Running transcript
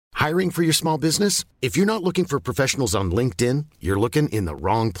Hiring for your small business? If you're not looking for professionals on LinkedIn, you're looking in the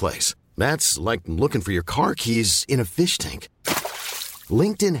wrong place. That's like looking for your car keys in a fish tank.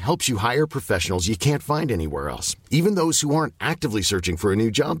 LinkedIn helps you hire professionals you can't find anywhere else, even those who aren't actively searching for a new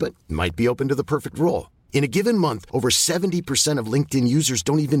job but might be open to the perfect role. In a given month, over 70% of LinkedIn users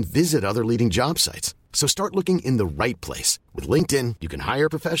don't even visit other leading job sites. So start looking in the right place. With LinkedIn, you can hire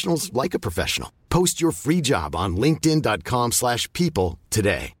professionals like a professional. Post your free job on linkedin.com/people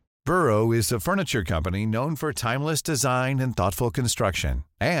today. Burrow is a furniture company known for timeless design and thoughtful construction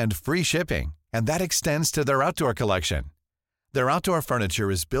and free shipping, and that extends to their outdoor collection. Their outdoor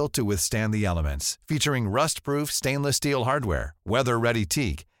furniture is built to withstand the elements, featuring rust-proof stainless steel hardware, weather-ready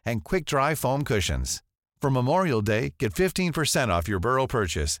teak, and quick-dry foam cushions. For Memorial Day, get 15% off your Burrow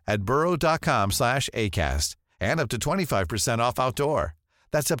purchase at burrow.com/ACAST and up to 25% off outdoor.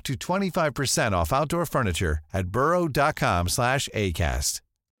 That's up to 25% off outdoor furniture at burrow.com/ACAST.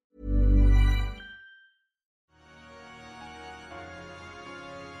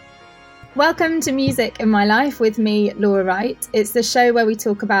 Welcome to Music in My Life with me, Laura Wright. It's the show where we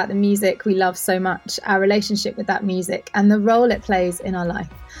talk about the music we love so much, our relationship with that music, and the role it plays in our life.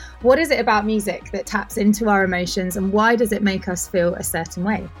 What is it about music that taps into our emotions, and why does it make us feel a certain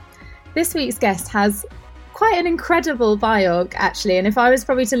way? This week's guest has quite an incredible biog, actually, and if I was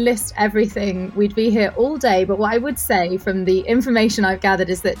probably to list everything, we'd be here all day. But what I would say from the information I've gathered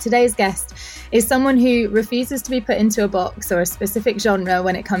is that today's guest is someone who refuses to be put into a box or a specific genre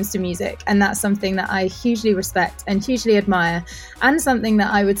when it comes to music, and that's something that I hugely respect and hugely admire, and something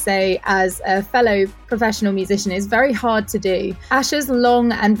that I would say as a fellow professional musician is very hard to do. Asher's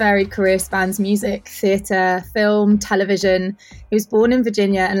long and varied career spans music, theatre, film, television. He was born in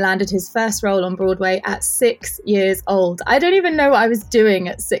Virginia and landed his first role on Broadway at 6 years old. I don't even know what I was doing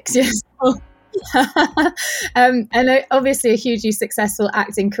at 6 years old. And obviously a hugely successful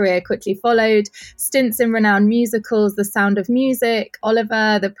acting career quickly followed. Stints in renowned musicals, The Sound of Music,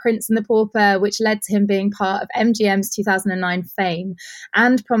 Oliver, The Prince and the Pauper, which led to him being part of MGM's 2009 fame,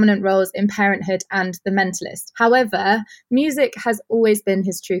 and prominent roles in Parenthood and The Mentalist. However, music has always been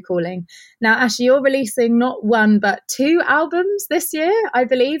his true calling. Now, Asher, you're releasing not one but 2 albums this year, I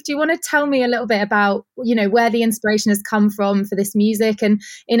believe. Do you want to tell me a little bit about, where the inspiration has come from for this music, and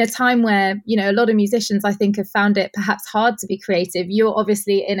in a time where, a lot of musicians, I think, have found it perhaps hard to be creative? You're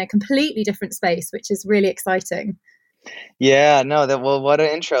obviously in a completely different space, which is really exciting. Yeah, no, what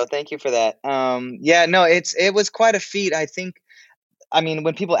an intro. Thank you for that. It was quite a feat.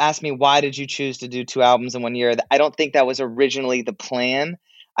 When people ask me, why did you choose to do 2 albums in 1 year? I don't think that was originally the plan.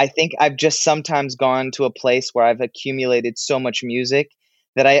 I think I've just sometimes gone to a place where I've accumulated so much music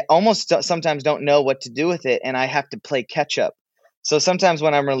that I almost sometimes don't know what to do with it, and I have to play catch up. So sometimes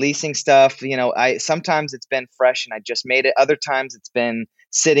when I'm releasing stuff, sometimes it's been fresh and I just made it. Other times it's been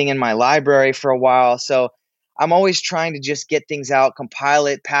sitting in my library for a while. So I'm always trying to just get things out, compile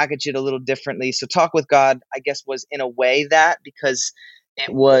it, package it a little differently. So Talk with God, I guess, was in a way that, because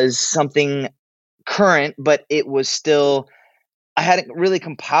it was something current, but it was still, I hadn't really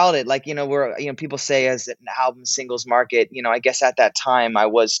compiled it. Like, where, people say as an album singles market, I guess at that time I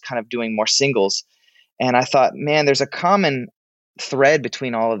was kind of doing more singles. And I thought, man, there's a common thread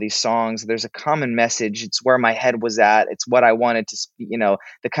between all of these songs. There's a common message. It's where my head was at. It's what I wanted to, the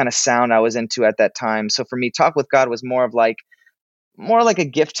kind of sound I was into at that time. So for me, Talk with God was more like a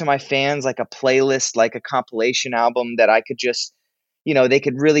gift to my fans, like a playlist, like a compilation album that I could just, they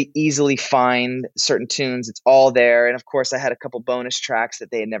could really easily find certain tunes. It's all there. And of course I had a couple bonus tracks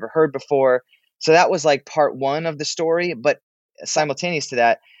that they had never heard before. So that was like part 1 of the story. But simultaneous to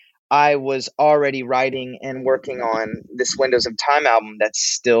that, I was already writing and working on this Windows of Time album that's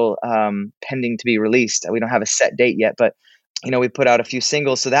still pending to be released. We don't have a set date yet, but we put out a few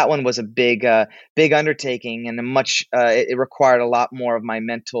singles. So that one was a big undertaking, and it required a lot more of my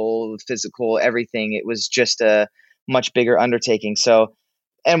mental, physical, everything. It was just a much bigger undertaking. So,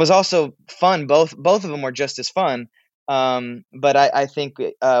 and it was also fun. Both of them were just as fun. But I think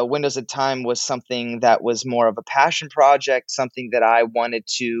Windows of Time was something that was more of a passion project, something that I wanted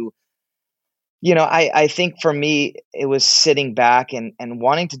to, I think for me, it was sitting back and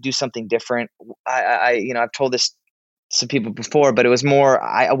wanting to do something different. I've told this to people before, but it was more,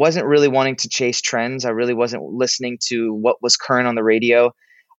 I wasn't really wanting to chase trends. I really wasn't listening to what was current on the radio.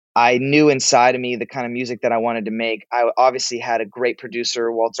 I knew inside of me the kind of music that I wanted to make. I obviously had a great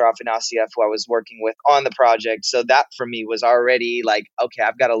producer, Walter Afanasieff, who I was working with on the project. So that for me was already like, okay,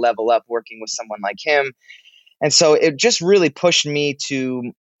 I've got to level up working with someone like him. And so it just really pushed me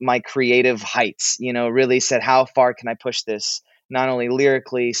to my creative heights, really said, how far can I push this? Not only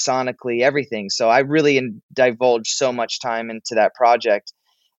lyrically, sonically, everything. So I really divulged so much time into that project.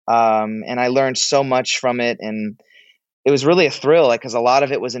 And I learned so much from it, and it was really a thrill, like, because a lot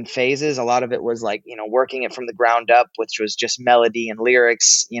of it was in phases. A lot of it was like, working it from the ground up, which was just melody and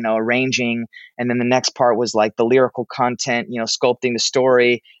lyrics, arranging. And then the next part was like the lyrical content, sculpting the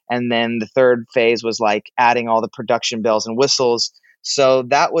story. And then the third phase was like adding all the production bells and whistles. So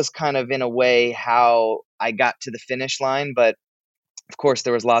that was kind of, in a way, how I got to the finish line. But of course,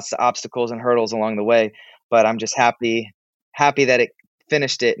 there was lots of obstacles and hurdles along the way. But I'm just happy that it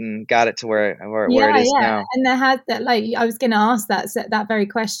finished it and got it to where it is now. And there has that, like, I was going to ask that very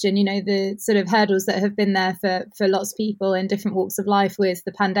question, the sort of hurdles that have been there for lots of people in different walks of life with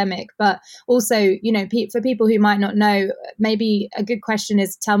the pandemic, but also, for people who might not know, maybe a good question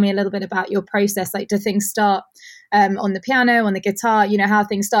is, tell me a little bit about your process. Like, do things start on the piano, on the guitar, how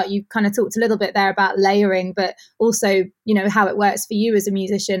things start? You kind of talked a little bit there about layering, but also, how it works for you as a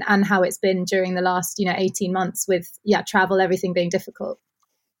musician and how it's been during the last, 18 months with travel, everything being difficult.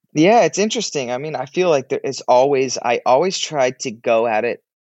 Yeah, it's interesting. I mean, I feel like I always try to go at it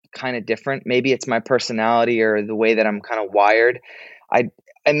kind of different. Maybe it's my personality or the way that I'm kind of wired.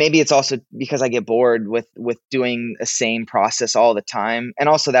 And maybe it's also because I get bored with doing the same process all the time. And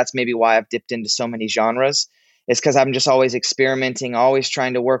also that's maybe why I've dipped into so many genres. It's because I'm just always experimenting, always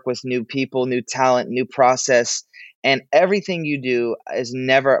trying to work with new people, new talent, new process. And everything you do is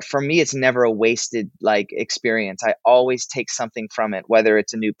never, for me, it's never a wasted like experience. I always take something from it, whether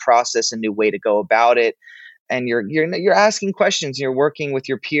it's a new process, a new way to go about it. And you're asking questions, you're working with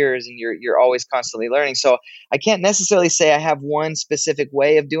your peers, and you're always constantly learning. So I can't necessarily say I have one specific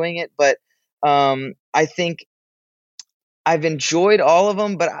way of doing it, but I think I've enjoyed all of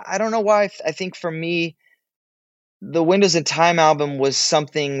them. But I don't know why. I think for me, the Windows in Time album was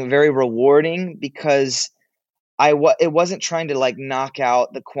something very rewarding because it wasn't trying to like knock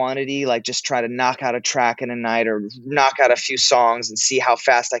out the quantity, like just try to knock out a track in a night or knock out a few songs and see how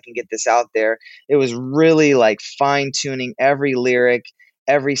fast I can get this out there. It was really like fine tuning every lyric,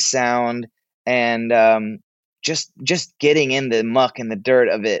 every sound, and just getting in the muck and the dirt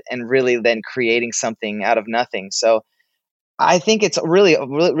of it, and really then creating something out of nothing. So I think it's really,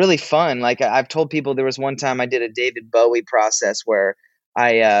 really, really fun. Like I've told people, there was one time I did a David Bowie process where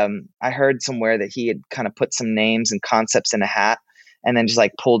I heard somewhere that he had kind of put some names and concepts in a hat and then just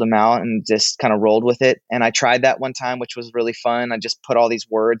like pulled them out and just kind of rolled with it. And I tried that one time, which was really fun. I just put all these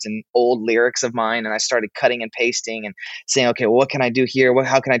words and old lyrics of mine, and I started cutting and pasting and saying, okay, well, what can I do here?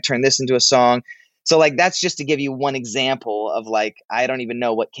 How can I turn this into a song? So like, that's just to give you one example of like, I don't even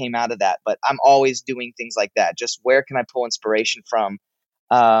know what came out of that, but I'm always doing things like that. Just where can I pull inspiration from?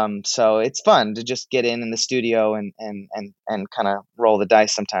 So it's fun to just get in the studio and kind of roll the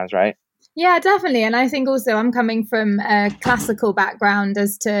dice sometimes, right? Yeah, definitely. And I think also I'm coming from a classical background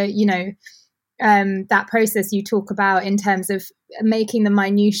as to, that process you talk about in terms of making the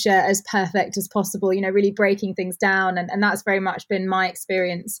minutiae as perfect as possible, really breaking things down. And that's very much been my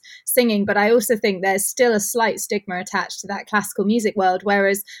experience singing. But I also think there's still a slight stigma attached to that classical music world,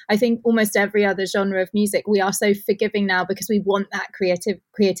 whereas I think almost every other genre of music, we are so forgiving now because we want that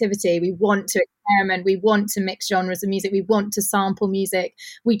creativity. We want to experiment. We want to mix genres of music. We want to sample music.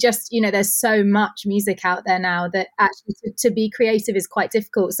 We just, there's so much music out there now that actually to be creative is quite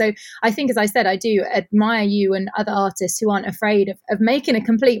difficult. So I think, as I said, I do admire you and other artists who aren't afraid of making a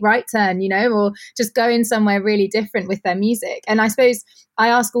complete right turn, or just going somewhere really different with their music. And I suppose I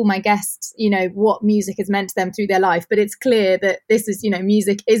ask all my guests, what music has meant to them through their life, but it's clear that this is,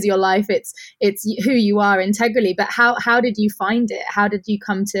 music is your life. It's who you are integrally. But how did you find it? How did you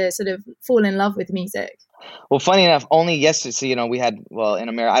come to sort of fall in love with music? Well, funny enough, only yesterday, so, we had, in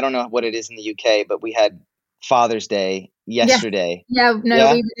America, I don't know what it is in the UK, but we had Father's Day yesterday. Yeah, we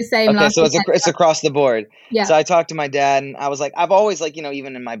were the same. Okay, so it's across the board. Yeah. So I talked to my dad, and I was like, I've always like,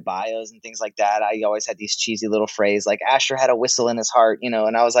 even in my bios and things like that, I always had these cheesy little phrases like Asher had a whistle in his heart, and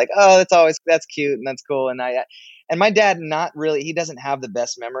I was like, oh, that's cute and that's cool. And my dad, not really, he doesn't have the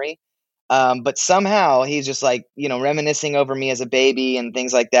best memory. But somehow he's just like, reminiscing over me as a baby and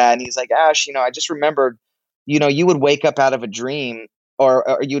things like that. And he's like, Ash, I just remembered, you would wake up out of a dream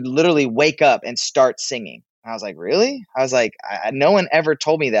or you'd literally wake up and start singing. I was like, really? I was like, no one ever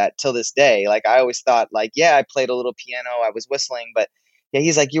told me that till this day. Like, I always thought like, yeah, I played a little piano, I was whistling, but yeah,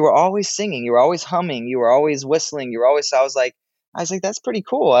 he's like, you were always singing, you were always humming, you were always whistling, so I was like, that's pretty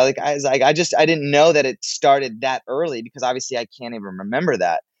cool. I didn't know that it started that early because obviously I can't even remember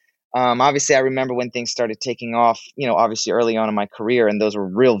that. Obviously I remember when things started taking off, obviously early on in my career, and those were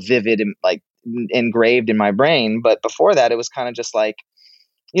real vivid and like engraved in my brain. But before that, it was kind of just like,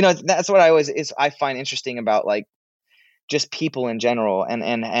 that's what I find interesting about like just people in general,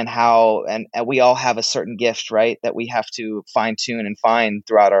 and how and we all have a certain gift, right, that we have to fine tune and find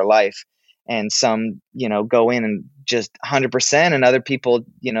throughout our life. And some, go in and just 100%, and other people,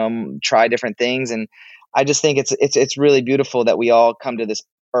 try different things. And I just think it's really beautiful that we all come to this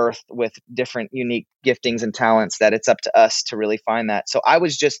earth with different unique giftings and talents, that it's up to us to really find that. So I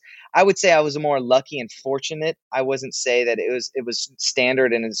would say I was more lucky and fortunate. I wouldn't say that it was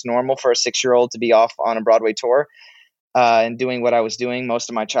standard and it's normal for a 6-year-old to be off on a Broadway tour and doing what I was doing most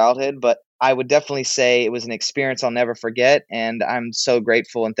of my childhood. But I would definitely say it was an experience I'll never forget. And I'm so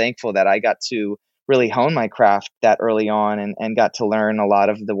grateful and thankful that I got to really hone my craft that early on, and got to learn a lot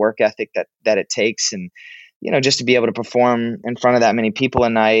of the work ethic that it takes. And, just to be able to perform in front of that many people a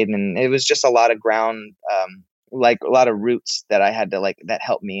night. And it was just a lot of ground, like a lot of roots that I had to that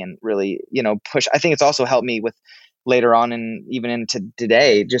helped me and really, push. I think it's also helped me with later on, and even into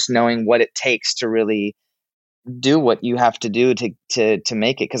today, just knowing what it takes to really do what you have to do to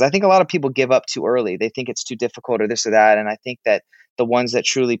make it. Because I think a lot of people give up too early. They think it's too difficult or this or that. And I think that the ones that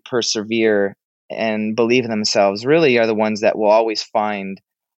truly persevere and believe in themselves really are the ones that will always find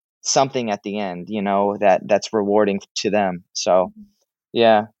something at the end, that's rewarding to them. So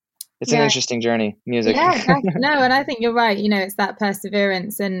yeah, it's an interesting journey, music. Yeah, no, and I think you're right. It's that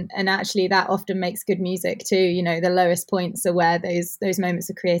perseverance, and actually that often makes good music too. The lowest points are where those moments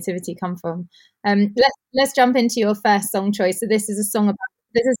of creativity come from. Let's jump into your first song choice. So this is a song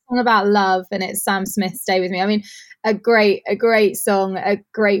about love, and it's Sam Smith, Stay With Me. I mean, a great song, a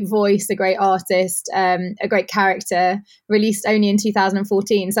great voice, a great artist, a great character, released only in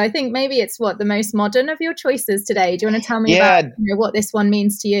 2014. So I think maybe it's the most modern of your choices today. Do you want to tell me about what this one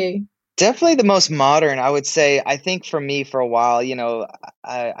means to you? Definitely the most modern, I would say. I think for me, for a while,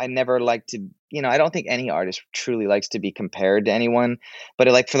 I never liked to, I don't think any artist truly likes to be compared to anyone.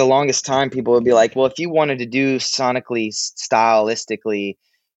 But for the longest time, people would be like, well, if you wanted to do sonically, stylistically,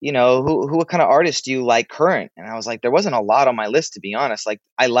 what kind of artist do you like current? And I was like, there wasn't a lot on my list, to be honest.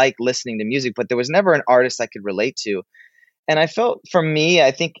 I like listening to music, but there was never an artist I could relate to. And I felt, for me, I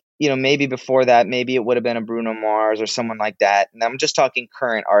think, maybe before that, maybe it would have been a Bruno Mars or someone like that. And I'm just talking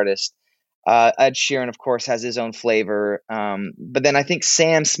current artists. Ed Sheeran, of course, has his own flavor. But then I think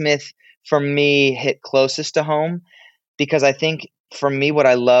Sam Smith, for me, hit closest to home, because I think for me, what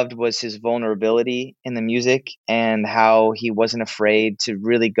I loved was his vulnerability in the music and how he wasn't afraid to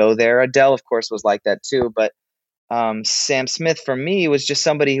really go there. Adele, of course, was like that too. But Sam Smith, for me, was just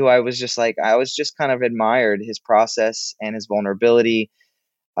somebody who I was just kind of admired his process and his vulnerability.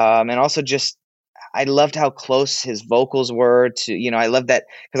 And also just, I loved how close his vocals were to, I love that,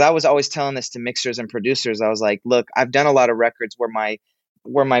 because I was always telling this to mixers and producers. I was like, look, I've done a lot of records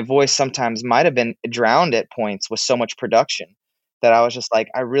where my voice sometimes might have been drowned at points with so much production, that I was just like,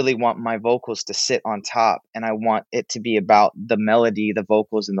 I really want my vocals to sit on top, and I want it to be about the melody, the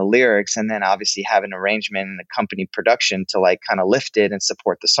vocals, and the lyrics, and then obviously have an arrangement and accompanied production to kind of lift it and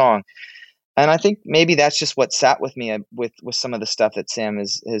support the song. And I think maybe that's just what sat with me with some of the stuff that Sam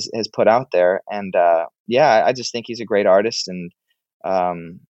has put out there. And I just think he's a great artist, and I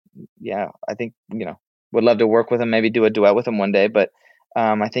think would love to work with him, maybe do a duet with him one day. But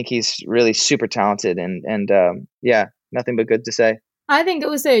I think he's really super talented, and nothing but good to say. I think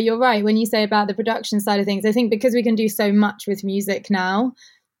also you're right when you say about the production side of things. I think because we can do so much with music now,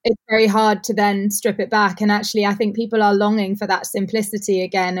 it's very hard to then strip it back. And actually, I think people are longing for that simplicity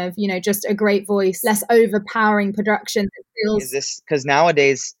again of, just a great voice, less overpowering production that feels. Is this because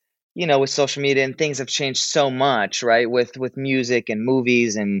nowadays, with social media and things have changed so much, right? With music and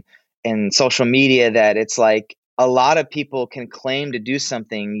movies and social media, that it's like a lot of people can claim to do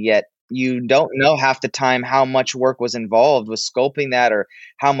something, yet you don't know half the time how much work was involved with sculpting that, or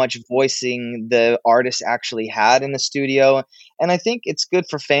how much voicing the artist actually had in the studio. And I think it's good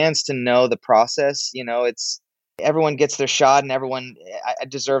for fans to know the process. It's everyone gets their shot and everyone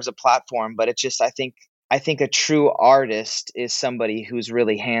deserves a platform, but it's just, I think a true artist is somebody who's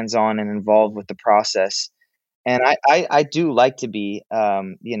really hands-on and involved with the process. And I do like to be,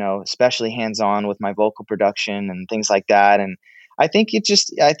 especially hands-on with my vocal production and things like that. And I think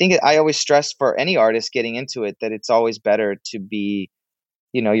I always stress for any artist getting into it that it's always better to be,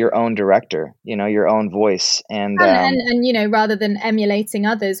 your own director, your own voice. And rather than emulating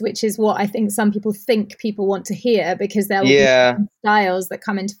others, which is what I think some people think people want to hear, because there will be styles that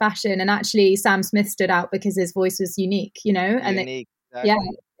come into fashion. And actually Sam Smith stood out because his voice was unique, and unique,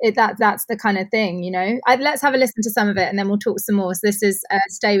 exactly. That's the kind of thing, Let's have a listen to some of it and then we'll talk some more. So this is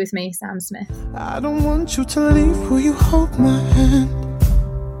Stay With Me, Sam Smith. I don't want you to leave, will you hold my hand?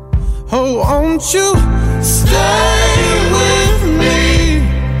 Oh, won't you stay with me?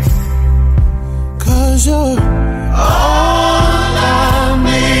 'Cause you're all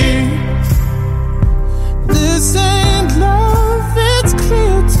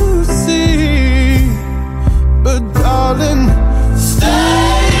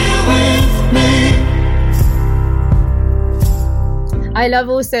love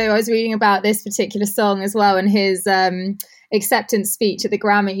also, I was reading about this particular song as well, and his acceptance speech at the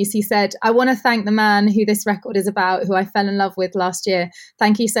Grammys. He said, "I want to thank the man who this record is about, who I fell in love with last year.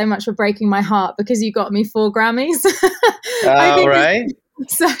 Thank you so much for breaking my heart because you got me 4 Grammys." I think right.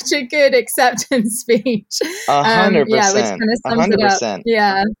 it's such a good acceptance speech. 100%. Yeah, which kind of sums it up. 100%.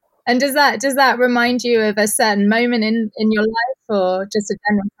 Yeah. And does that remind you of a certain moment in your life, or just a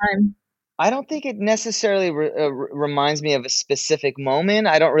general time? I don't think it necessarily reminds me of a specific moment.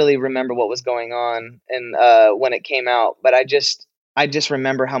 I don't really remember what was going on and when it came out, but I just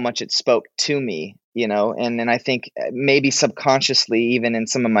remember how much it spoke to me, you know. And I think maybe subconsciously, even in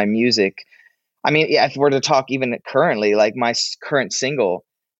some of my music. I mean, yeah, if we're to talk even currently, like my current single,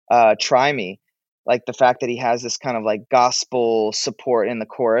 "Try Me," like the fact that he has this kind of like gospel support in the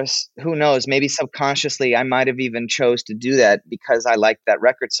chorus, who knows, maybe subconsciously I might have even chose to do that because I liked that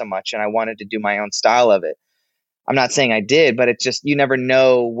record so much and I wanted to do my own style of it. I'm not saying I did, but it's just, you never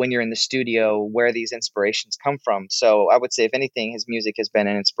know when you're in the studio where these inspirations come from. So I would say, if anything, his music has been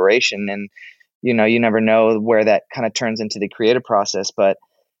an inspiration, and, you know, you never know where that kind of turns into the creative process. But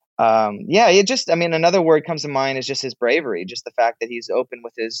yeah, I mean, another word comes to mind is just his bravery, just the fact that he's open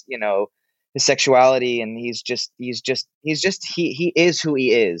with his, you know, his sexuality, and he is who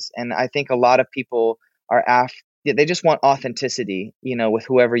he is. And I think a lot of people they just want authenticity, you know, with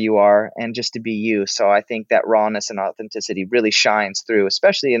whoever you are, and just to be you. So I think that rawness and authenticity really shines through,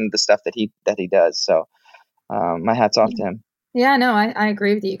 especially in the stuff that he does. So my hat's off to him. Yeah, no, I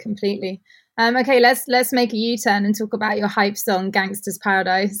agree with you completely. Okay, let's make a U-turn and talk about your hype song, "Gangsta's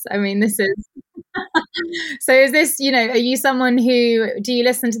Paradise." I mean, this is so is this, you know, are you someone who, do you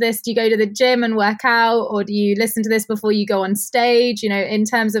listen to this, do you go to the gym and work out, or do you listen to this before you go on stage? You know, in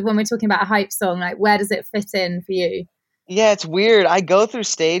terms of when we're talking about a hype song, like, where does it fit in for you? Yeah, it's weird. I go through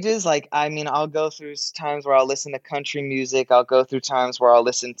stages. Like, I mean, I'll go through times where I'll listen to country music. I'll go through times where I'll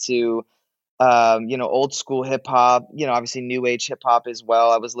listen to you know, old school hip hop, you know, obviously new age hip hop as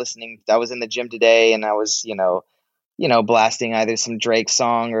well. I was in the gym today, and I was, you know, blasting either some Drake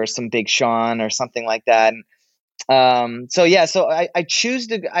song or some Big Sean or something like that. So yeah, so I choose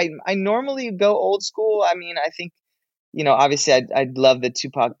to, I normally go old school. I mean, I think, you know, obviously I love the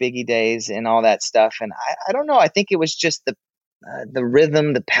Tupac Biggie days and all that stuff. And I don't know, I think it was just the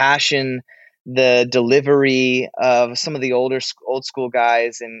rhythm, the passion, the delivery of some of the old school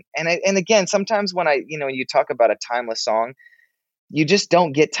guys. And again, sometimes when you talk about a timeless song, you just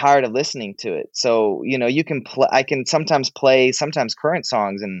don't get tired of listening to it. So, you know, I can sometimes play current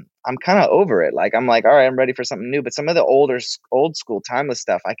songs, and I'm kind of over it. Like, I'm like, all right, I'm ready for something new. But some of the old school timeless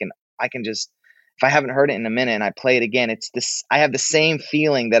stuff, I can just, if I haven't heard it in a minute and I play it again, I have the same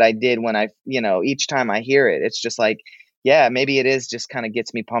feeling that I did when each time I hear it. It's just like, yeah, maybe it is just kind of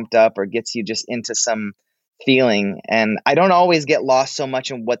gets me pumped up, or gets you just into some feeling. And I don't always get lost so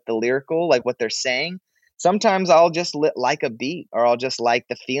much in what they're saying. Sometimes I'll just like a beat, or I'll just like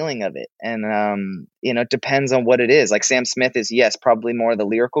the feeling of it. And, you know, it depends on what it is. Like, Sam Smith is, yes, probably more the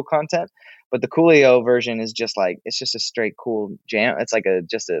lyrical content, but the Coolio version is just like, it's just a straight cool jam. It's like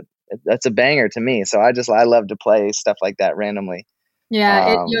that's a banger to me. So I love to play stuff like that randomly.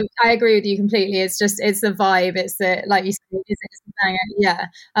 Yeah, I agree with you completely. It's the vibe. It's the, like you said, it's the banger. Yeah,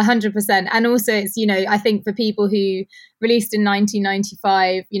 100%. And also, it's, you know, I think for people who released in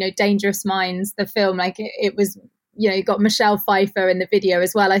 1995, you know, Dangerous Minds, the film, like it was, you know, you got Michelle Pfeiffer in the video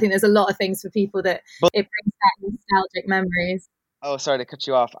as well. I think there's a lot of things for people that it brings back nostalgic memories. Oh, sorry to cut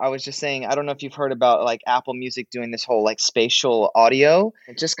you off. I was just saying, I don't know if you've heard about like Apple Music doing this whole like spatial audio.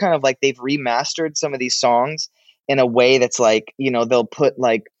 It's just kind of like they've remastered some of these songs in a way that's like, you know, they'll put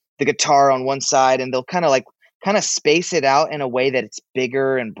like the guitar on one side, and they'll kind of space it out in a way that it's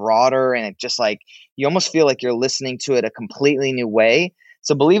bigger and broader, and it just like, you almost feel like you're listening to it a completely new way.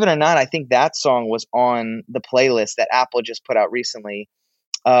 So believe it or not, I think that song was on the playlist that Apple just put out recently,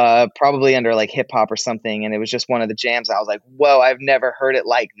 probably under like hip hop or something. And it was just one of the jams. I was like, whoa, I've never heard it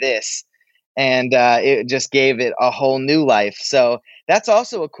like this. And it just gave it a whole new life. So that's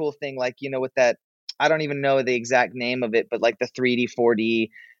also a cool thing. Like, you know, with that, I don't even know the exact name of it, but like the 3D, 4D,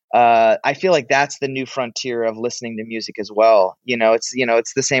 I feel like that's the new frontier of listening to music as well.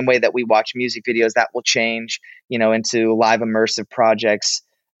 It's the same way that we watch music videos that will change, into live immersive projects.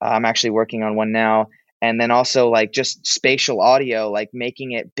 I'm actually working on one now. And then also like just spatial audio, like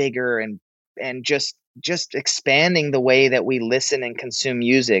making it bigger and just expanding the way that we listen and consume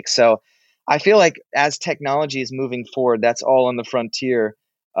music. So I feel like as technology is moving forward, that's all on the frontier.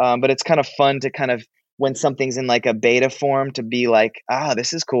 But it's kind of fun to kind of, when something's in like a beta form, to be like,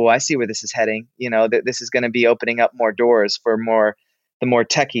 this is cool. I see where this is heading. This is going to be opening up more doors for the more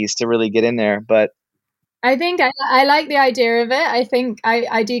techies to really get in there. But I think I like the idea of it. I think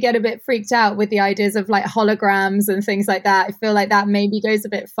I do get a bit freaked out with the ideas of like holograms and things like that. I feel like that maybe goes a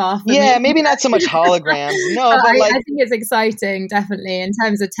bit far for me. Yeah, maybe not so much holograms. No, but I think it's exciting, definitely, in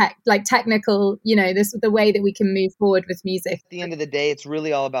terms of technical, the way that we can move forward with music. At the end of the day, it's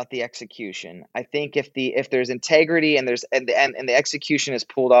really all about the execution. I think if there's integrity and the execution is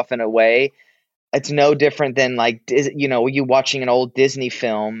pulled off in a way, it's no different than like, you watching an old Disney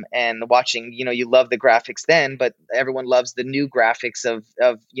film and watching, you love the graphics then, but everyone loves the new graphics of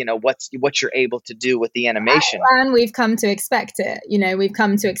what you're able to do with the animation. And we've come to expect it. We've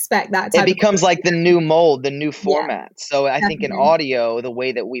come to expect that. It becomes like the new mold, the new format. Yeah, so I think in audio, the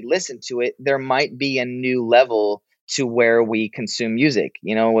way that we listen to it, there might be a new level to where we consume music.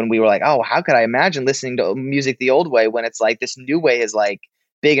 When we were like, oh, how could I imagine listening to music the old way, when it's like this new way is like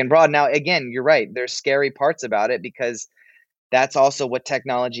big and broad. Now, again, you're right. There's scary parts about it, because that's also what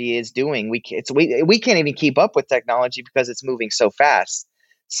technology is doing. We can't even keep up with technology because it's moving so fast.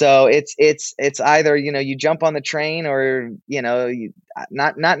 So it's either, you jump on the train, or,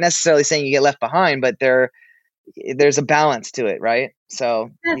 not necessarily saying you get left behind, but there's a balance to it, right?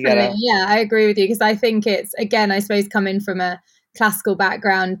 So definitely, yeah, I agree with you, because I think it's, again, I suppose, coming from a classical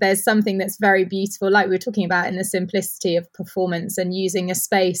background, there's something that's very beautiful, like we were talking about, in the simplicity of performance and using a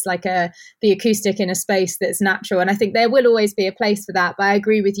space like the acoustic in a space that's natural. And I think there will always be a place for that, but I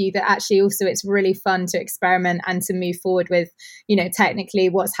agree with you that actually also it's really fun to experiment and to move forward with, technically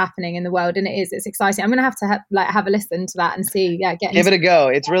what's happening in the world. And it's exciting. I'm gonna have to have a listen to that and see. Give it a go.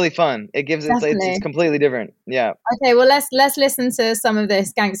 It's really fun. It gives it's completely different. Yeah. Okay, well, let's listen to some of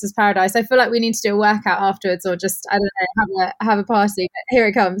this Gangsta's Paradise. I feel like we need to do a workout afterwards, or just, I don't know, have a party, but here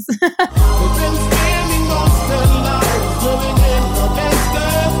it comes.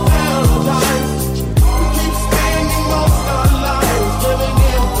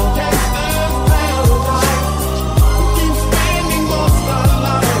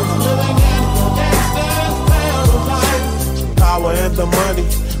 Power and the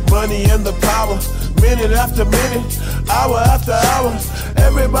money and the power. Minute after minute, hour after hour,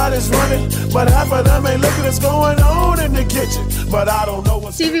 everybody's running, but half of them ain't looking what's going on in the kitchen. But I don't know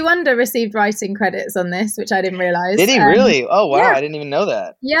what's... Stevie Wonder received writing credits on this, which I didn't realize. Did he really? Oh wow, yeah. I didn't even know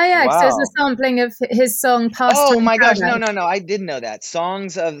that. Yeah. Wow. So it's a sampling of his song "Past." Oh my gosh, no, I did know that.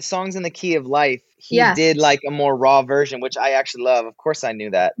 Songs in the Key of Life. He did like a more raw version, which I actually love. Of course, I knew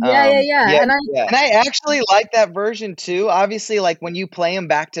that. Yeah. And I actually like that version too. Obviously, like when you play them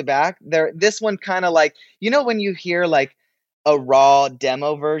back to back, this one kind of like, when you hear like a raw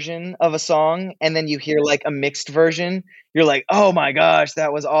demo version of a song and then you hear like a mixed version, you're like, oh my gosh,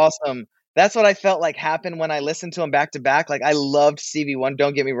 that was awesome. That's what I felt like happened when I listened to him back to back. Like I loved Stevie Wonder.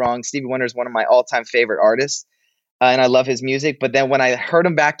 Don't get me wrong, Stevie Wonder is one of my all-time favorite artists. And I love his music, but then when I heard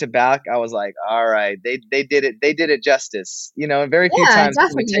him back to back, I was like, all right, they did it justice. And very few times can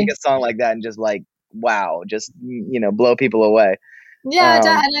we take a song like that and just like, wow, just, blow people away. Yeah, and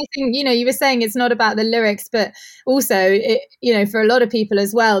I think, you were saying it's not about the lyrics, but also, for a lot of people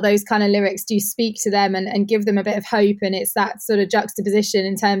as well, those kind of lyrics do speak to them and give them a bit of hope. And it's that sort of juxtaposition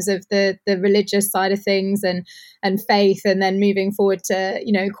in terms of the religious side of things and faith, and then moving forward to,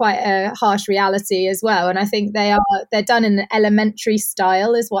 quite a harsh reality as well. And I think they're done in an elementary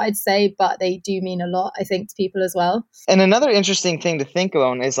style is what I'd say, but they do mean a lot, I think, to people as well. And another interesting thing to think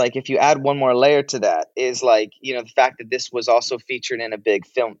on is like, if you add one more layer to that, is like, the fact that this was also featured in a big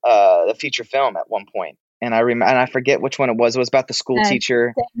film, a feature film at one point. And I forget which one it was. It was about the school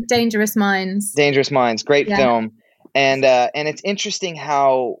teacher. Dangerous Minds. Great film. And it's interesting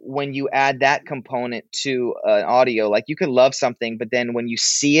how when you add that component to audio, like you could love something, but then when you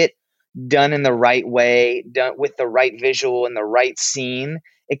see it done in the right way, done with the right visual and the right scene,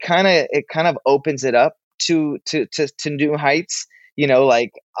 it kind of opens it up to new heights.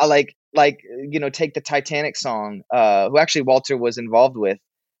 Take the Titanic song, who actually Walter was involved with.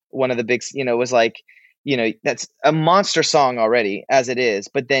 One of the big, was like, that's a monster song already as it is,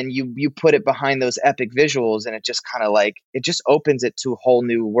 but then you put it behind those epic visuals and it just kind of like, it just opens it to a whole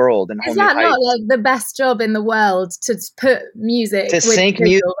new world. And is that not like the best job in the world, to put music to with sync visual,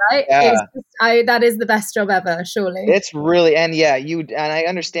 music, right? Yeah. That is the best job ever, surely. It's really, and I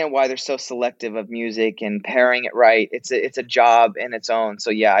understand why they're so selective of music and pairing it right. It's a job in its own. So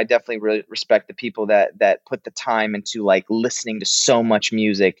yeah, I definitely really respect the people that put the time into like listening to so much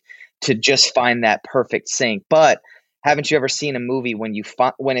music to just find that perfect sync. But haven't you ever seen a movie when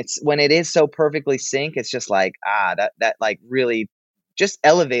it is so perfectly synced, it's just like, that like really just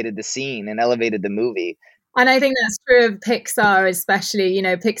elevated the scene and elevated the movie. And I think that's true of Pixar, especially, you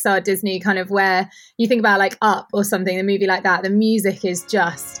know, Pixar, Disney, kind of where you think about like Up or something, a movie like that, the music is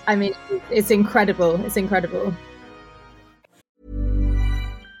just, I mean, it's incredible. It's incredible.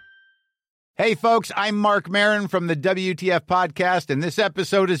 Hey, folks, I'm Mark Maron from the WTF Podcast, and this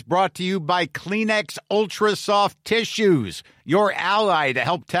episode is brought to you by Kleenex Ultra Soft Tissues, your ally to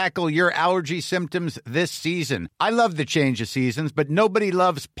help tackle your allergy symptoms this season. I love the change of seasons, but nobody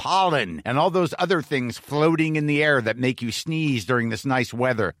loves pollen and all those other things floating in the air that make you sneeze during this nice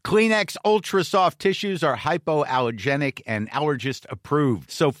weather. Kleenex Ultra Soft Tissues are hypoallergenic and allergist approved,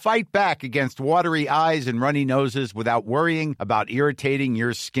 so fight back against watery eyes and runny noses without worrying about irritating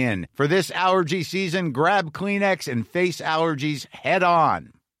your skin. For this allergy season, grab Kleenex and face allergies head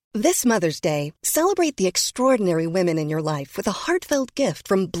on. This Mother's Day, celebrate the extraordinary women in your life with a heartfelt gift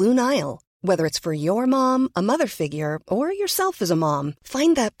from Blue Nile. Whether it's for your mom, a mother figure, or yourself as a mom,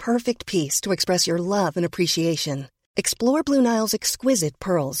 find that perfect piece to express your love and appreciation. Explore Blue Nile's exquisite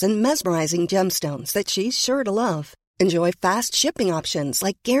pearls and mesmerizing gemstones that she's sure to love. Enjoy fast shipping options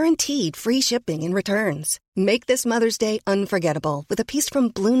like guaranteed free shipping and returns. Make this Mother's Day unforgettable with a piece from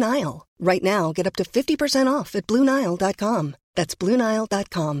Blue Nile. Right now, get up to 50% off at BlueNile.com. That's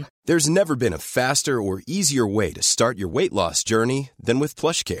BlueNile.com. There's never been a faster or easier way to start your weight loss journey than with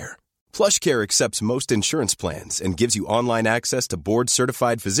PlushCare. PlushCare accepts most insurance plans and gives you online access to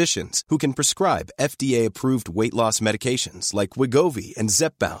board-certified physicians who can prescribe FDA-approved weight loss medications like Wegovy and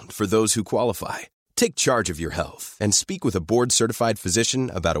Zepbound for those who qualify. Take charge of your health and speak with a board-certified physician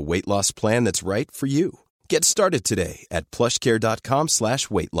about a weight loss plan that's right for you. Get started today at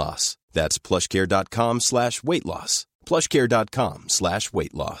plushcare.com/weight loss. That's plushcare.com/weight loss.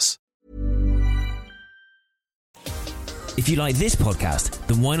 plushcare.com/weight loss. If you like this podcast,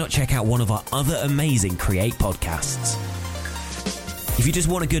 then why not check out one of our other amazing Create podcasts? If you just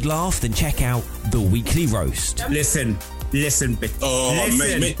want a good laugh, then check out The Weekly Roast. Listen, bitch. Oh,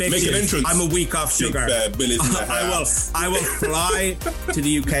 make an entrance. I'm a week off sugar. I will fly to the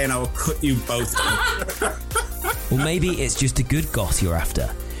UK and I will cut you both down. Or maybe it's just a good goss you're after.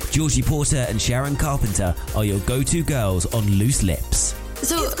 Georgie Porter and Sharon Carpenter are your go-to girls on Loose Lips.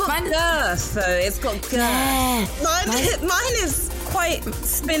 So it's got girth, though. It's got girth. Yeah. Mine is quite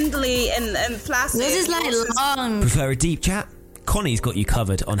spindly and flaccid. This is like long. Prefer a deep chat? Connie's got you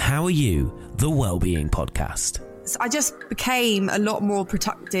covered on How Are You, the Wellbeing Podcast. So I just became a lot more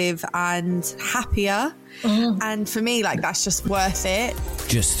productive and happier. And for me, like, that's just worth it.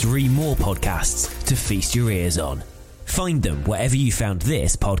 Just 3 more podcasts to feast your ears on. Find them wherever you found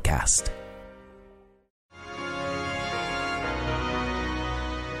this podcast.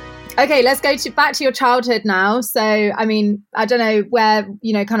 Okay, let's go back to your childhood now. So, I mean, I don't know where,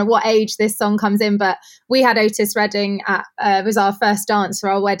 you know, kind of what age this song comes in, but we had Otis Redding at, was our first dance for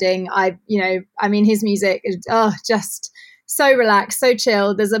our wedding. His music is just so relaxed, so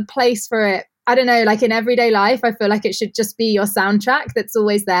chill. There's a place for it. I don't know, like in everyday life, I feel like it should just be your soundtrack that's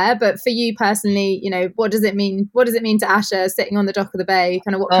always there. But for you personally, you know, what does it mean? What does it mean to Asher sitting on the dock of the bay?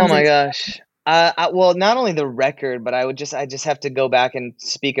 Kind of what comes gosh. Well, not only the record, but I just have to go back and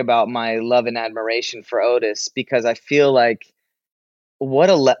speak about my love and admiration for Otis, because I feel like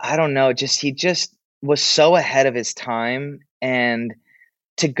I don't know, he just was so ahead of his time, and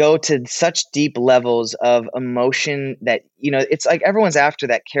to go to such deep levels of emotion that, you know, it's like everyone's after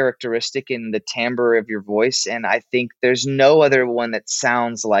that characteristic in the timbre of your voice. And I think there's no other one that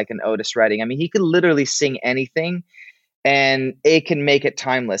sounds like an Otis Redding. I mean, he could literally sing anything and it can make it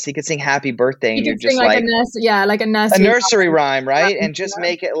timeless. He could sing Happy Birthday and you're just like a nursery rhyme, right? And just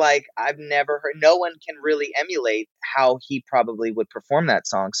make it like I've never heard. No one can really emulate how he probably would perform that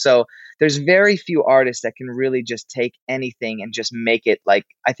song. So there's very few artists that can really just take anything and just make it like,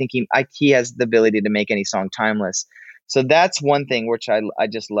 I think he has the ability to make any song timeless. So that's one thing which I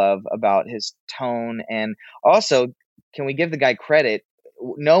just love about his tone. And also, can we give the guy credit?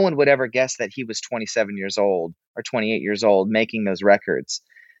 No one would ever guess that he was 27 years old or 28 years old making those records.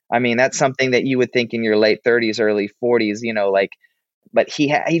 I mean, that's something that you would think in your late 30s, early 40s, you know, like, but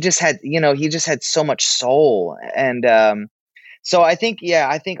he just had so much soul. And so I think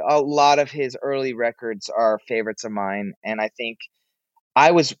a lot of his early records are favorites of mine. And I think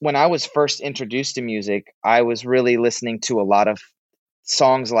when I was first introduced to music, I was really listening to a lot of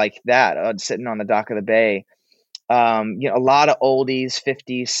songs like that, sitting on the dock of the bay. A lot of oldies,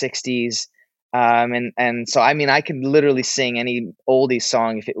 50s, 60s. And so, I mean, I could literally sing any oldie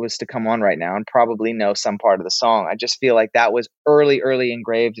song if it was to come on right now and probably know some part of the song. I just feel like that was early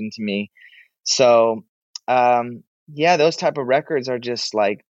engraved into me. So, those type of records are just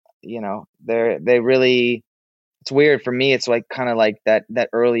like, you know, they really it's weird for me. It's like kind of like that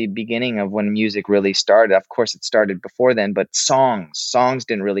early beginning of when music really started. Of course, it started before then, but songs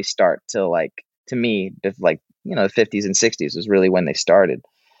didn't really start till like, to me, like, you know, the 50s and 60s was really when they started.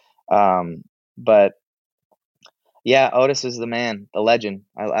 But yeah, Otis is the man, the legend.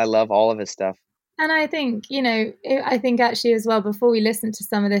 I love all of his stuff. And I think, you know, I think actually as well, before we listen to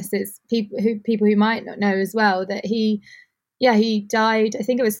some of this, it's people who might not know as well that he died, I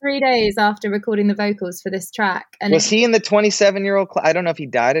think it was 3 days after recording the vocals for this track. And was he in the 27-year-old I don't know if he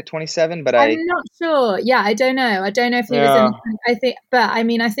died at 27, but I'm not sure. Yeah, I don't know. I don't know if he was in,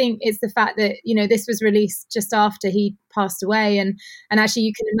 I think it's the fact that, you know, this was released just after he passed away. And actually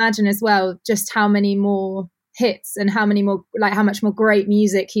you can imagine as well just how many more hits and how much more great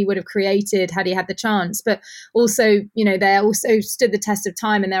music he would have created had he had the chance. But also, you know, they also stood the test of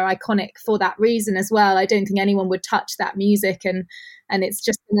time and they're iconic for that reason as well. I don't think anyone would touch that music, and it's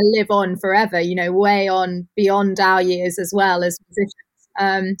just going to live on forever, you know, way on beyond our years as well as musicians.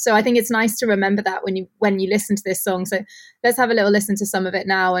 So I think it's nice to remember that when you listen to this song. So let's have a little listen to some of it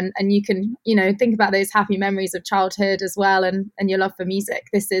now, and you can, you know, think about those happy memories of childhood as well, and your love for music.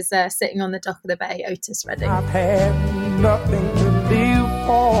 This is Sitting on the Dock of the Bay, Otis Redding. I've had nothing to live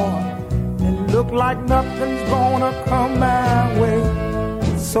for, and look like nothing's gonna come my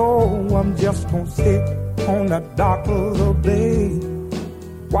way. So I'm just gonna sit on the dock of the bay,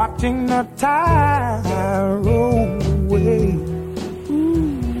 watching the tide roll away.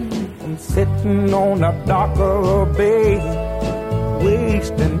 I'm sitting on the dock of a bay,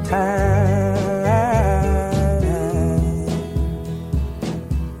 wasting time.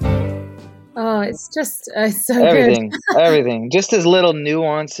 Oh, it's just so everything, good. everything. Just his little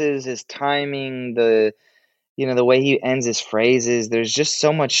nuances, his timing, the way he ends his phrases. There's just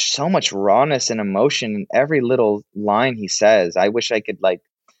so much rawness and emotion in every little line he says. I wish I could like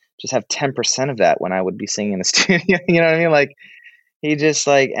just have 10% of that when I would be singing in the studio. You know what I mean? Like, he just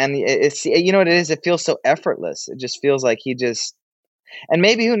like, and it's, you know what it is? It feels so effortless. It just feels like and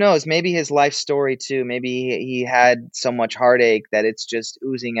maybe, who knows, maybe his life story too. Maybe he had so much heartache that it's just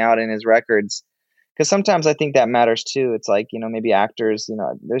oozing out in his records. Because sometimes I think that matters too. It's like, you know, maybe actors, you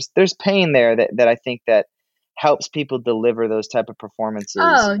know, there's pain there that I think that helps people deliver those type of performances.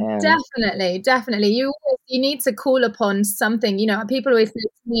 Oh, definitely. You need to call upon something. You know, people always say to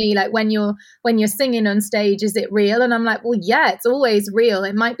me, like, when you're singing on stage, is it real? And I'm like, well, yeah, it's always real.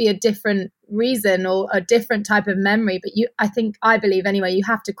 It might be a different reason or a different type of memory, but I believe anyway, you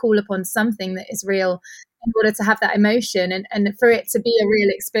have to call upon something that is real in order to have that emotion and for it to be a real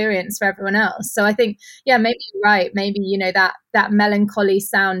experience for everyone else. So I think, yeah, maybe you're right. Maybe, you know, that melancholy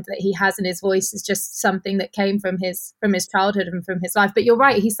sound that he has in his voice is just something that came from his childhood and from his life. But you're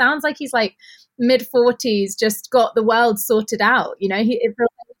right. He sounds like he's like mid-40s, just got the world sorted out. You know, it feels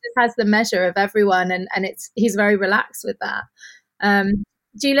like he just has the measure of everyone, and he's very relaxed with that.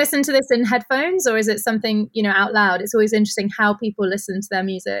 Do you listen to this in headphones, or is it something, you know, out loud? It's always interesting how people listen to their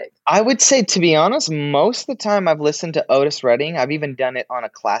music. I would say, to be honest, most of the time I've listened to Otis Redding. I've even done it on a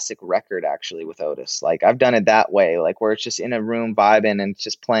classic record, actually, with Otis. Like, I've done it that way, like where it's just in a room vibing and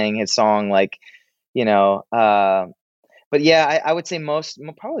just playing his song, like, you know. But yeah, I would say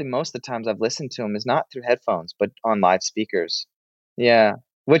probably most of the times I've listened to him is not through headphones, but on live speakers. Yeah.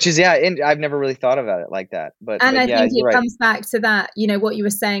 Which is, yeah, I've never really thought about it like that. But I yeah, think it comes right. back to that, you know, what you were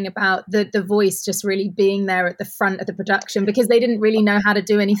saying about the voice just really being there at the front of the production, because they didn't really know how to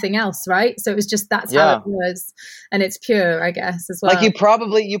do anything else, right? So it was just, that's how it was. And it's pure, I guess, as well. Like, you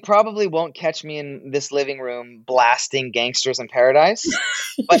probably won't catch me in this living room blasting Gangsters in Paradise,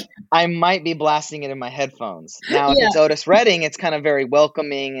 but I might be blasting it in my headphones. Now, if it's Otis Redding, it's kind of very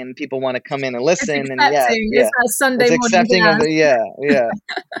welcoming and people want to come in and listen. It's accepting. It's that Sunday morning.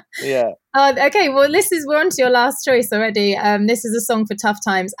 Yeah. Okay, well, we're on to your last choice already. This is a song for tough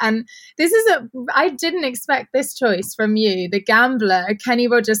times, and this is I didn't expect this choice from you, The Gambler, Kenny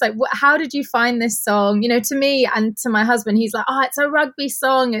Rogers. Like, how did you find this song? You know, to me and to my husband, he's like, oh, it's a rugby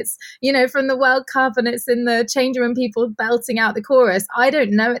song. It's, you know, from the World Cup, and it's in the change room, people belting out the chorus. I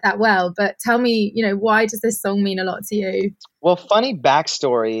don't know it that well, but tell me, you know, why does this song mean a lot to you? Well, funny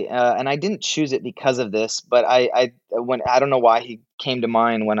backstory, and I didn't choose it because of this, but I don't know why he came to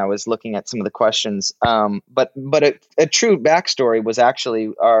mind when I was looking at some of the questions. But a true backstory was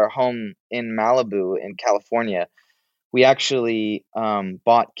actually our home in Malibu in California. We actually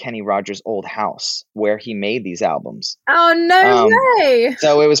bought Kenny Rogers' old house where he made these albums. Oh, no way!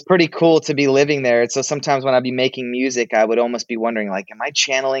 So it was pretty cool to be living there. So sometimes when I'd be making music, I would almost be wondering, like, am I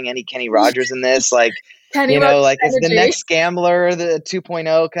channeling any Kenny Rogers in this? Like, Kenny you know, Rogers like, energy. is the next Gambler, the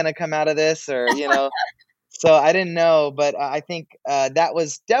 2.0, kind of come out of this, or, you know? So I didn't know, but I think that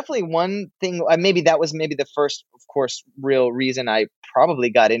was definitely one thing. Maybe that was the first, of course, real reason I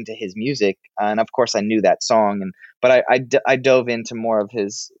probably got into his music. And of course, I knew that song, but I dove into more of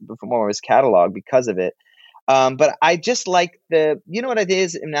his catalog because of it. But I just like you know what it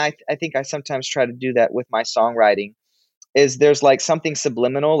is, and I think I sometimes try to do that with my songwriting. Is there's like something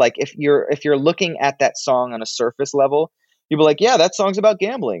subliminal, like if you're looking at that song on a surface level, you'll be like, yeah, that song's about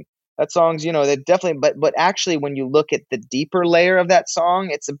gambling. That song's, that definitely, but actually when you look at the deeper layer of that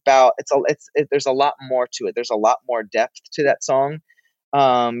song, there's a lot more to it. There's a lot more depth to that song.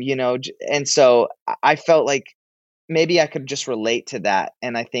 And so I felt like maybe I could just relate to that.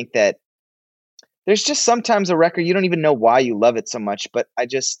 And I think that there's just sometimes a record, you don't even know why you love it so much, but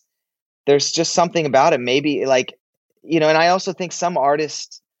there's just something about it. Maybe like, and I also think some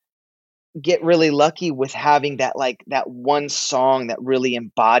artists get really lucky with having that one song that really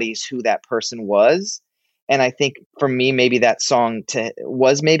embodies who that person was. And I think for me, maybe that song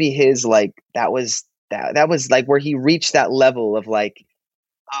was maybe his, like, that was like where he reached that level of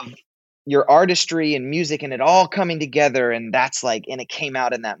your artistry and music and it all coming together. And and it came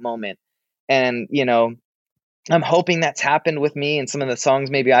out in that moment. And, I'm hoping that's happened with me and some of the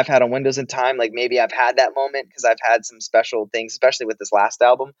songs maybe I've had on Windows in Time. Like maybe I've had that moment because I've had some special things, especially with this last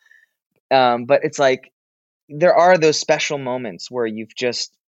album. But it's like there are those special moments where you've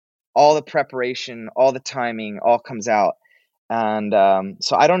just all the preparation, all the timing, all comes out. And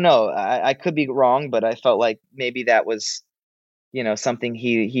so I don't know. I could be wrong, but I felt like maybe that was, something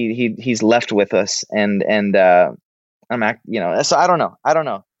he's left with us. And so I don't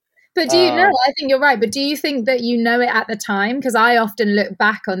know. But do you know? I think you're right. But do you think that you know it at the time? Because I often look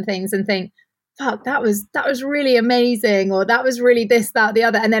back on things and think, fuck, that was really amazing, or that was really this, that, the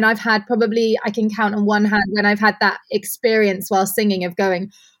other. And then I've had I can count on one hand when I've had that experience while singing of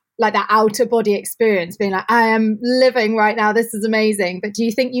going, like that outer body experience, being like, I am living right now. This is amazing. But do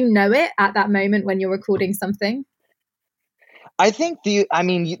you think you know it at that moment when you're recording something? I think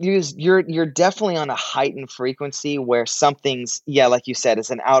you're definitely on a heightened frequency where something's, like you said,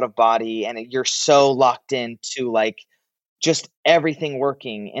 it's an out of body and you're so locked into like just everything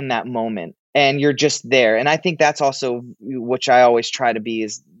working in that moment and you're just there. And I think that's also, which I always try to be,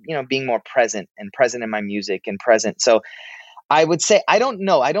 is, being more present in my music and present. So I would say, I don't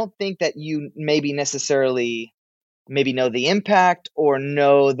know. I don't think that you maybe necessarily know the impact or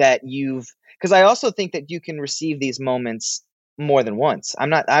know that because I also think that you can receive these moments more than once. I'm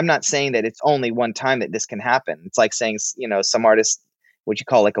not saying that it's only one time that this can happen. It's like saying, some artists, what you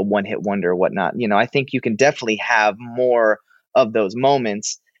call like a one-hit wonder or whatnot. I think you can definitely have more of those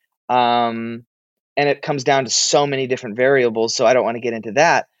moments. And it comes down to so many different variables. So I don't want to get into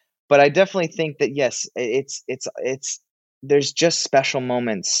that, but I definitely think that yes, there's just special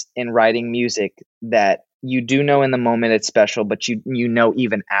moments in writing music that you do know in the moment it's special, but you know,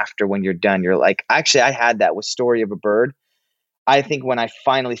 even after when you're done, you're like, actually, I had that with Story of a Bird. I think when I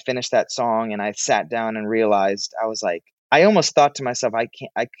finally finished that song and I sat down and realized, I was like, I almost thought to myself, I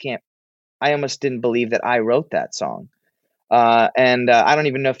almost didn't believe that I wrote that song. And I don't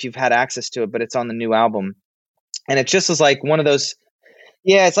even know if you've had access to it, but it's on the new album. And it just was like one of those,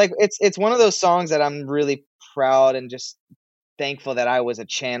 it's one of those songs that I'm really proud and just thankful that I was a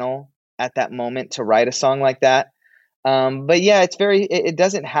channel at that moment to write a song like that. But yeah, it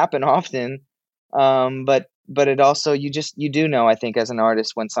doesn't happen often. But it also, you do know, I think, as an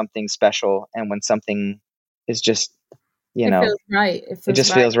artist, when something's special and when something is just, it feels right. It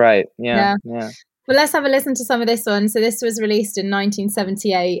just feels right. Yeah. Well, let's have a listen to some of this one. So this was released in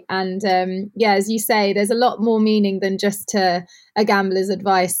 1978. And as you say, there's a lot more meaning than just a gambler's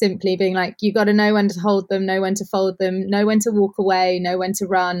advice, simply being like, you got to know when to hold them, know when to fold them, know when to walk away, know when to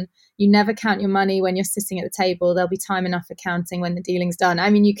run. You never count your money when you're sitting at the table. There'll be time enough for counting when the dealing's done.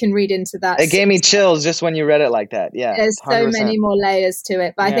 I mean, you can read into that. It gave me chills just when you read it like that. Yeah, there's 100%. So many more layers to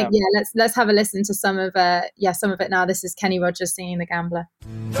it. But I think, let's have a listen to some of it now. This is Kenny Rogers singing The Gambler.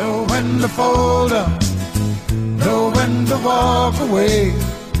 Know when to fold up, know when to walk away,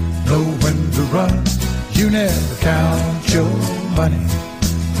 know when to run. You never count your money.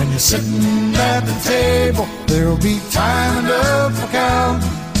 When you're sitting at the table, there'll be time enough for counting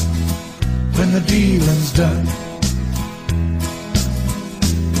when the dealing's done.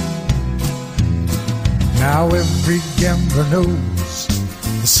 Now every gambler knows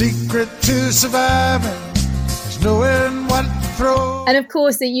the secret to surviving is knowing what to throw. And of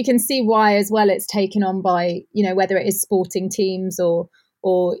course, you can see why as well it's taken on by, whether it is sporting teams or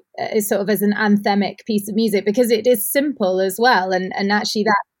is sort of as an anthemic piece of music, because it is simple as well. And actually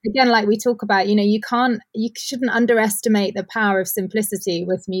again, like we talk about, you shouldn't underestimate the power of simplicity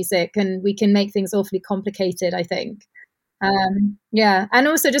with music, and we can make things awfully complicated, I think. Yeah. And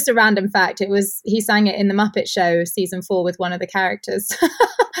also, just a random fact, he sang it in the Muppet Show season 4 with one of the characters.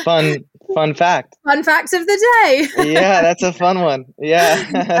 Fun fact. Fun fact of the day. Yeah, that's a fun one.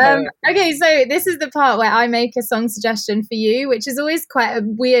 Yeah. Okay, so this is the part where I make a song suggestion for you, which is always quite a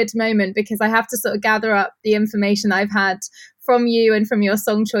weird moment because I have to sort of gather up the information I've had from you and from your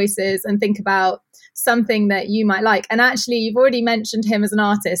song choices and think about something that you might like. And actually, you've already mentioned him as an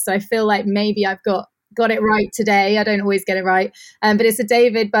artist, so I feel like maybe I've got it right today. I don't always get it right, but it's a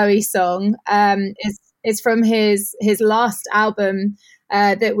David Bowie song. It's from his last album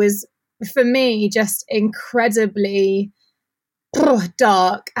that was, for me, just incredibly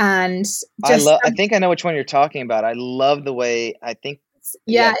dark and just, I think I know which one you're talking about. I love the way,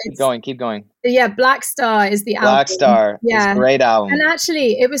 keep going. Yeah, Black Star is the album. Black Star is a great album. And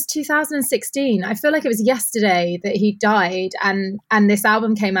actually, it was 2016. I feel like it was yesterday that he died and this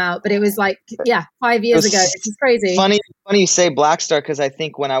album came out, but it was 5 years ago. It's crazy. Funny you say Black Star, because I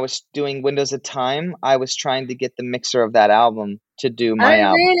think when I was doing Windows of Time, I was trying to get the mixer of that album to do my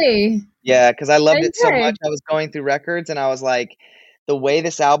album. Really? Yeah, because I loved it so much. I was going through records and I was like, the way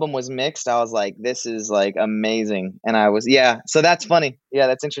this album was mixed, I was like, this is like amazing. And I was, so that's funny. Yeah,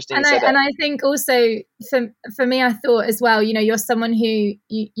 that's interesting. And I think also for me, I thought as well, you're someone who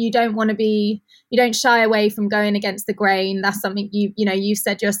you don't want to be, you don't shy away from going against the grain. That's something you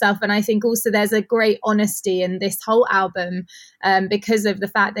said yourself. And I think also there's a great honesty in this whole album because of the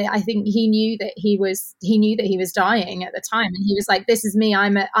fact that I think he knew that he was dying at the time. And he was like, this is me. I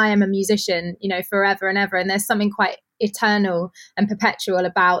am a musician, forever and ever. And there's something quite eternal and perpetual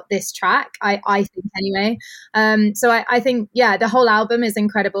about this track, I think anyway. So I think, the whole album is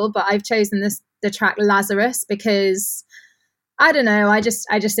incredible, but I've chosen the track Lazarus because I don't know, I just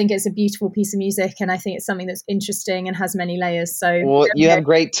think it's a beautiful piece of music, and I think it's something that's interesting and has many layers. So well, you have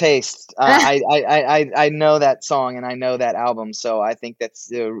great taste. I know that song and I know that album, so I think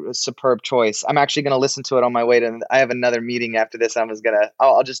that's a superb choice. I'm actually going to listen to it on my way to. I have another meeting after this.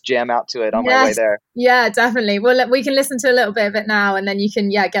 I'll just jam out to it on my way there. Yeah, definitely. Well, we can listen to a little bit of it now, and then you can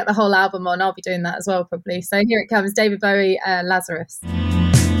get the whole album on. I'll be doing that as well probably. So here it comes, David Bowie, Lazarus.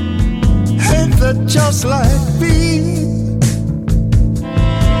 Ain't that just like me?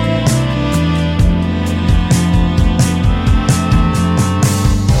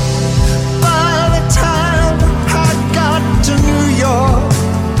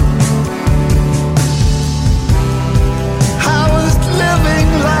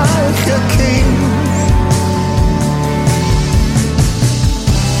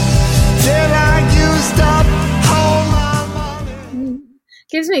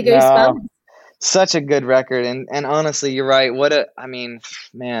 Gives me goosebumps. No, such a good record, and honestly, you're right.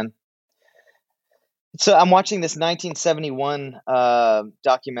 Man. So I'm watching this 1971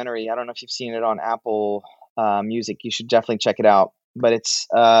 documentary. I don't know if you've seen it on Apple Music. You should definitely check it out. But it's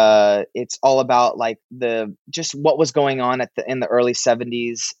all about like just what was going on in the early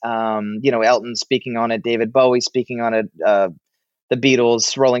 70s. Elton speaking on it, David Bowie speaking on it, the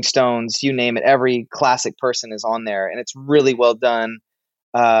Beatles, Rolling Stones, you name it. Every classic person is on there, and it's really well done.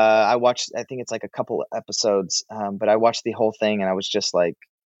 I think it's like a couple episodes, but I watched the whole thing, and I was just like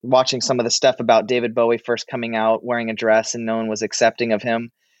watching some of the stuff about David Bowie first coming out wearing a dress and no one was accepting of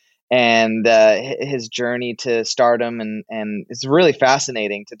him, and his journey to stardom, and it's really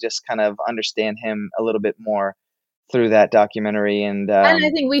fascinating to just kind of understand him a little bit more through that documentary. And I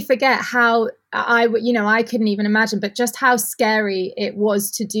think we forget how I couldn't even imagine, but just how scary it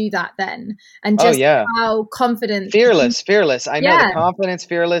was to do that then, and just how confident, fearless. I know the confidence,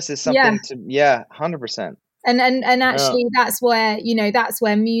 fearless is something 100%. And actually that's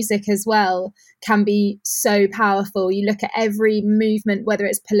where music as well can be so powerful. You look at every movement, whether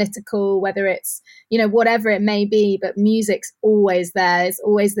it's political, whether it's, whatever it may be, but music's always there. It's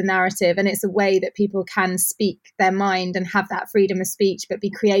always the narrative, and it's a way that people can speak their mind and have that freedom of speech, but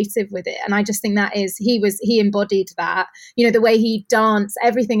be creative with it. And I just think he embodied that, the way he danced,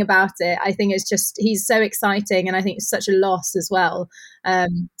 everything about it. I think he's so exciting, and I think it's such a loss as well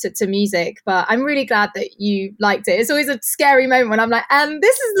to music. But I'm really glad that you liked it. It's always a scary moment when I'm like, and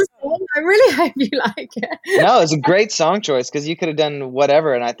this is the song, I really hope you like it. No, it's a great song choice, because you could have done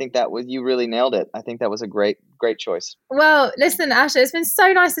whatever, and I think you really nailed it. I think that was a great choice. Well, listen, Asha, it's been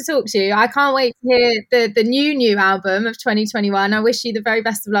so nice to talk to you. I can't wait to hear the new album of 2021. I wish you the very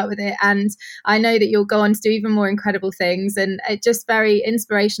best of luck with it, and I know that you'll go on to do even more incredible things, and it's just very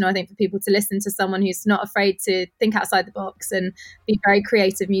inspirational, I think, for people to listen to someone who's not afraid to think outside the box and be very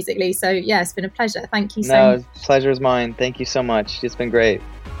creative musically. So yeah, it's been a pleasure. Thank you so much. No, pleasure is mine. Thank you so much. It's been great.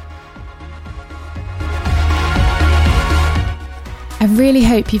 really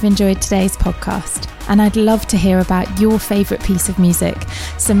hope you've enjoyed today's podcast, and I'd love to hear about your favourite piece of music.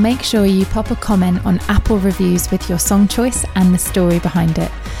 So make sure you pop a comment on Apple Reviews with your song choice and the story behind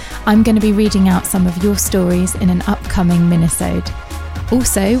it. I'm going to be reading out some of your stories in an upcoming minisode.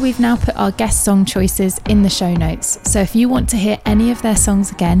 Also, we've now put our guest song choices in the show notes, so if you want to hear any of their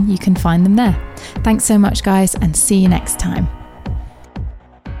songs again, you can find them there. Thanks so much, guys, and see you next time.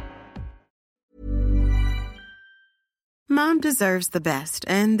 Mom deserves the best,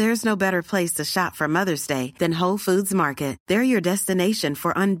 and there's no better place to shop for Mother's Day than Whole Foods Market. They're your destination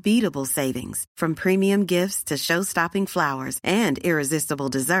for unbeatable savings, from premium gifts to show-stopping flowers and irresistible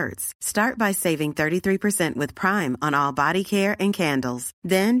desserts. Start by saving 33% with Prime on all body care and candles.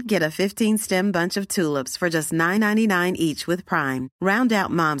 Then get a 15-stem bunch of tulips for just $9.99 each with Prime. Round out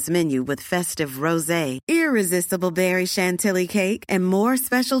Mom's menu with festive rosé, irresistible berry chantilly cake, and more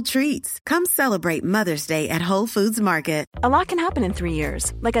special treats. Come celebrate Mother's Day at Whole Foods Market. A lot can happen in 3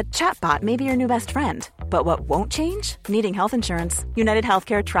 years, like a chatbot may be your new best friend. But what won't change? Needing health insurance. United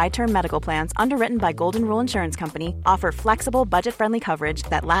Healthcare Tri-Term Medical Plans, underwritten by Golden Rule Insurance Company, offer flexible, budget-friendly coverage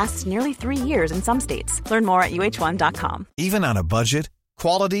that lasts nearly 3 years in some states. Learn more at uh1.com. Even on a budget,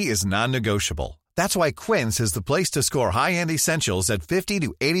 quality is non-negotiable. That's why Quince is the place to score high-end essentials at 50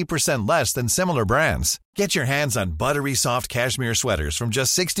 to 80% less than similar brands. Get your hands on buttery soft cashmere sweaters from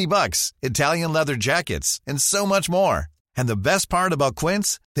just $60, Italian leather jackets, and so much more. And the best part about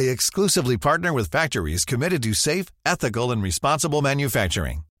Quince, they exclusively partner with factories committed to safe, ethical, and responsible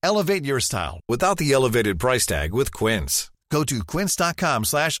manufacturing. Elevate your style without the elevated price tag with Quince. Go to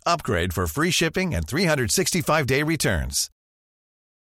quince.com/upgrade for free shipping and 365-day returns.